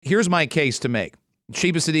here's my case to make.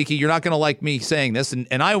 Sheba Siddiqui, you're not going to like me saying this,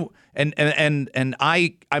 I'm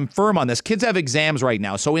firm on this. Kids have exams right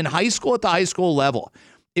now. So in high school, at the high school level,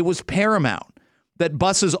 it was paramount that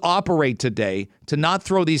buses operate today to not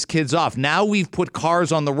throw these kids off. Now we've put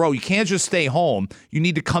cars on the road. You can't just stay home. You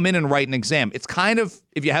need to come in and write an exam. It's kind of,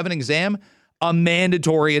 if you have an exam, a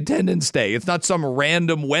mandatory attendance day. It's not some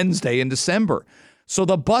random Wednesday in December. So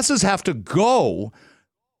the buses have to go.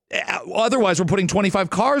 Otherwise, we're putting 25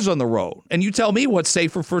 cars on the road. And you tell me what's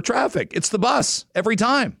safer for traffic. It's the bus every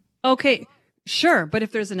time. Okay, sure. But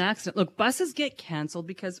if there's an accident, look, buses get canceled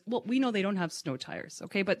because, well, we know they don't have snow tires.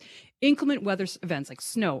 Okay. But inclement weather events like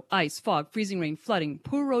snow, ice, fog, freezing rain, flooding,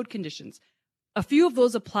 poor road conditions, a few of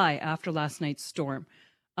those apply after last night's storm.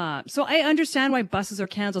 So I understand why buses are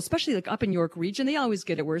canceled, especially like up in York Region. They always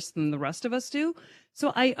get it worse than the rest of us do.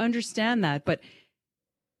 So I understand that. But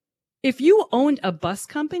if you owned a bus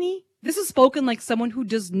company, this is spoken like someone who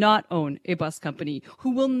does not own a bus company,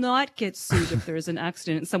 who will not get sued if there is an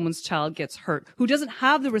accident and someone's child gets hurt, who doesn't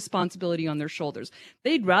have the responsibility on their shoulders.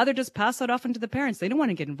 They'd rather just pass that off onto the parents. They don't want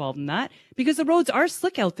to get involved in that because the roads are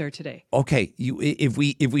slick out there today. Okay, if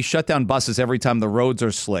we shut down buses every time the roads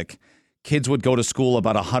are slick, kids would go to school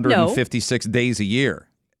about 156 days a year.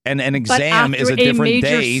 And an exam is a different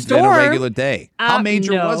day than a regular day. How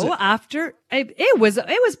major was it? It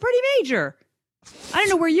was pretty major. I don't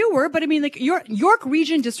know where you were, but I mean, like York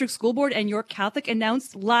Region District School Board and York Catholic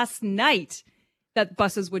announced last night that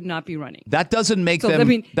buses would not be running. That doesn't make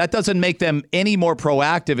that doesn't make them any more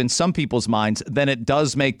proactive in some people's minds than it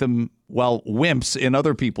does make them, well, wimps in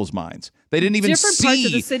other people's minds. They didn't even parts of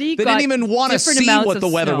the city they didn't even want to see what the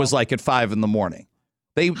weather was like at 5 a.m.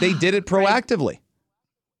 They did it proactively. Right.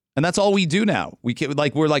 And that's all we do now.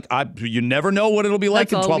 You never know what it'll be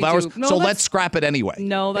like in 12 hours. No, so let's scrap it anyway.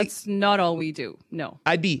 No, that's not all we do. No.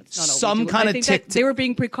 I'd be some kind of tick. They were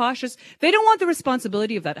being precautious. They don't want the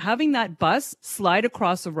responsibility of that. Having that bus slide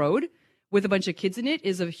across a road with a bunch of kids in it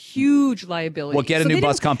is a huge liability. Well, get a new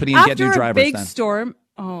bus company and get new drivers then. After a big storm.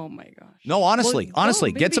 Oh my gosh. No, honestly,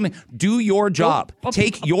 get something. Do your job.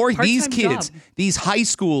 Take these kids, job. These high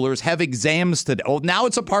schoolers have exams today. Oh, now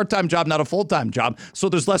it's a part-time job, not a full-time job. So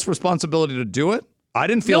there's less responsibility to do it. I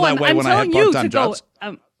didn't feel that way when I had part-time jobs.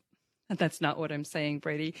 That's not what I'm saying,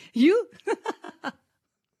 Brady.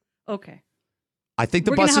 Okay. I think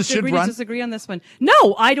the buses should run. To disagree on this one.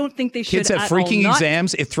 No, I don't think they should. Kids have freaking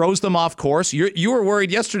exams. It throws them off course. You were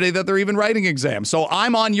worried yesterday that they're even writing exams. So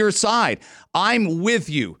I'm on your side. I'm with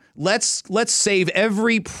you. Let's save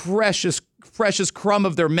every precious crumb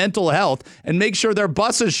of their mental health and make sure their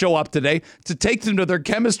buses show up today to take them to their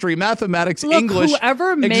chemistry, mathematics, English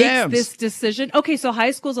whoever exams. Makes this decision. Okay, so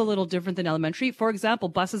high school is a little different than elementary. For example,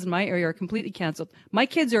 buses in my area are completely canceled. My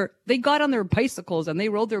kids they got on their bicycles and they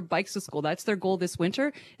rode their bikes to school. That's their goal this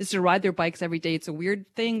winter, is to ride their bikes every day. It's a weird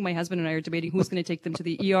thing. My husband and I are debating who's going to take them to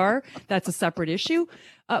the ER. That's a separate issue.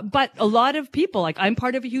 But a lot of people, like I'm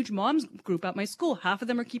part of a huge moms group at my school. Half of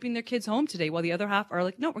them are keeping their kids home today, while the other half are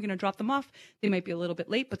like, no, we're going to drop them off. They might be a little bit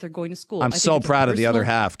late, but they're going to school. I'm so proud of the other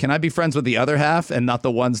half. Can I be friends with the other half and not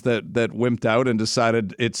the ones that wimped out and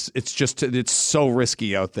decided it's so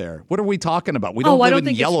risky out there? What are we talking about? We don't live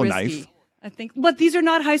in Yellowknife. I think, but these are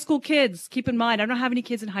not high school kids. Keep in mind, I don't have any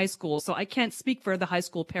kids in high school, so I can't speak for the high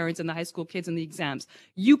school parents and the high school kids in the exams.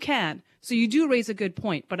 You can. So you do raise a good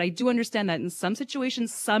point, but I do understand that in some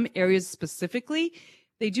situations, some areas specifically,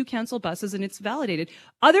 they do cancel buses and it's validated.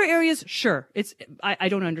 Other areas, sure. I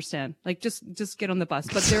don't understand. Like just get on the bus,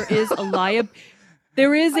 but there is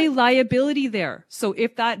a liability there. So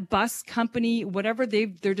if that bus company, whatever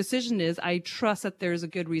their decision is, I trust that there's a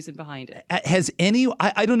good reason behind it.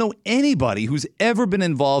 I don't know anybody who's ever been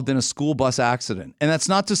involved in a school bus accident. And that's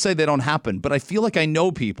not to say they don't happen, but I feel like I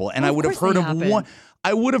know people and I would have heard of one.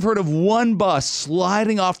 I would have heard of one bus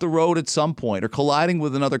sliding off the road at some point or colliding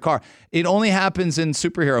with another car. It only happens in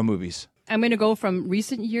superhero movies. I'm going to go from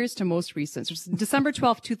recent years to most recent. So December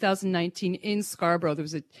 12th, 2019 in Scarborough, there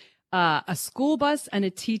was a school bus and a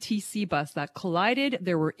TTC bus that collided.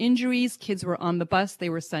 There were injuries. Kids were on the bus. They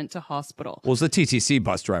were sent to hospital. Well, it's the TTC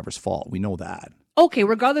bus driver's fault. We know that. Okay,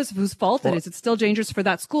 regardless of whose fault it is, it's still dangerous for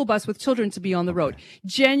that school bus with children to be on the road.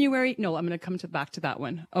 I'm going to come back to that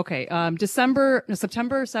one. Okay, September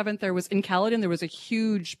 7th, there was in Caledon, there was a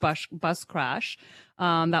huge bus crash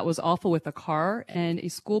that was awful with a car and a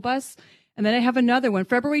school bus. And then I have another one,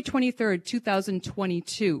 February 23rd,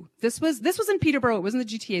 2022. This was in Peterborough. It wasn't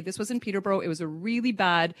the GTA. This was in Peterborough. It was a really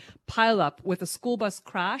bad pileup with a school bus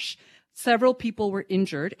crash. Several people were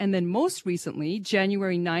injured. And then most recently,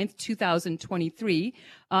 January 9th, 2023,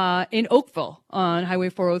 in Oakville on Highway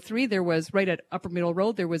 403, there was, right at Upper Middle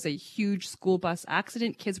Road, there was a huge school bus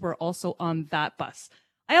accident. Kids were also on that bus.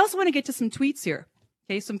 I also want to get to some tweets here.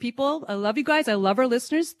 Okay, some people, I love you guys. I love our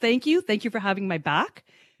listeners. Thank you. Thank you for having my back.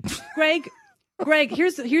 Greg,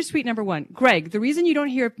 here's tweet number one. Greg, the reason you don't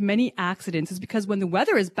hear of many accidents is because when the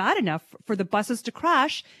weather is bad enough for the buses to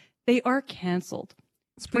crash, they are canceled.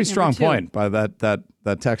 It's a pretty strong point by that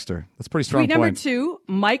texter. That's a pretty strong point. Tweet number two,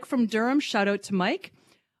 Mike from Durham. Shout out to Mike.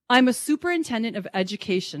 I'm a superintendent of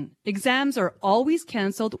education. Exams are always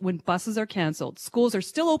canceled when buses are canceled. Schools are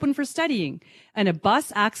still open for studying. And a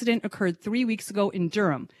bus accident occurred 3 weeks ago in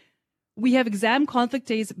Durham. We have exam conflict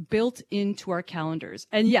days built into our calendars.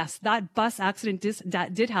 And yes, that bus accident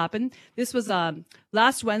that did happen. This was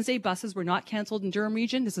last Wednesday. Buses were not canceled in Durham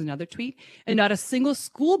region. This is another tweet. And not a single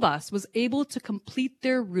school bus was able to complete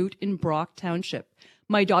their route in Brock Township.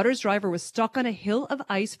 My daughter's driver was stuck on a hill of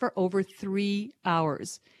ice for over 3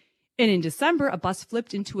 hours. And in December, a bus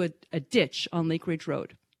flipped into a ditch on Lake Ridge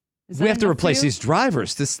Road. We have to replace these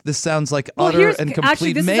drivers. This sounds like utter and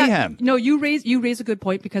complete mayhem. You raise a good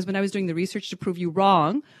point, because when I was doing the research to prove you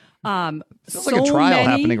wrong, sounds like a trial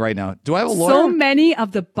happening right now. Do I have a lawyer? So many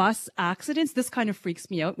of the bus accidents, this kind of freaks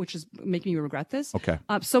me out, which is making me regret this. Okay.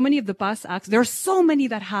 So many of the bus accidents, there are so many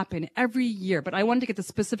that happen every year, but I wanted to get the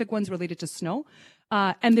specific ones related to snow.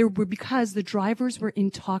 And they were because the drivers were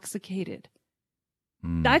intoxicated.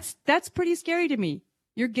 That's pretty scary to me.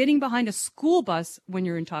 You're getting behind a school bus when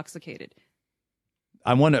you're intoxicated.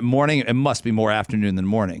 I wonder, morning, it must be more afternoon than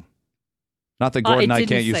morning. Not that Gordon and I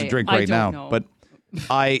can't use a drink right now, know. But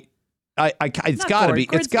it's got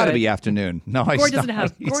to be afternoon. No, Gord doesn't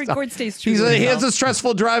have. Gord stays true. He has a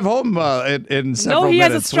stressful drive home in several minutes. No, he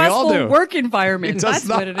has a stressful work environment. That's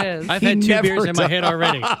what it is. I've had 2 beers in my head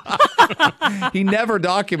already. He never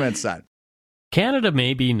documents that. Canada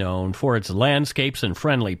may be known for its landscapes and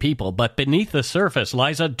friendly people, but beneath the surface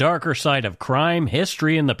lies a darker side of crime,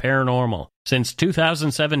 history, and the paranormal. Since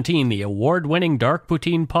 2017, the award-winning Dark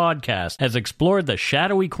Poutine podcast has explored the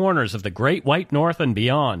shadowy corners of the Great White North and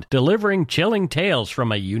beyond, delivering chilling tales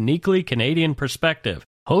from a uniquely Canadian perspective.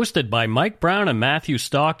 Hosted by Mike Brown and Matthew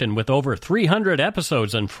Stockton, with over 300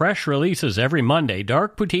 episodes and fresh releases every Monday,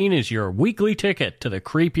 Dark Poutine is your weekly ticket to the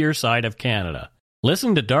creepier side of Canada.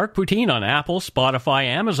 Listen to Dark Poutine on Apple, Spotify,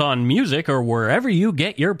 Amazon Music, or wherever you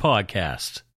get your podcasts.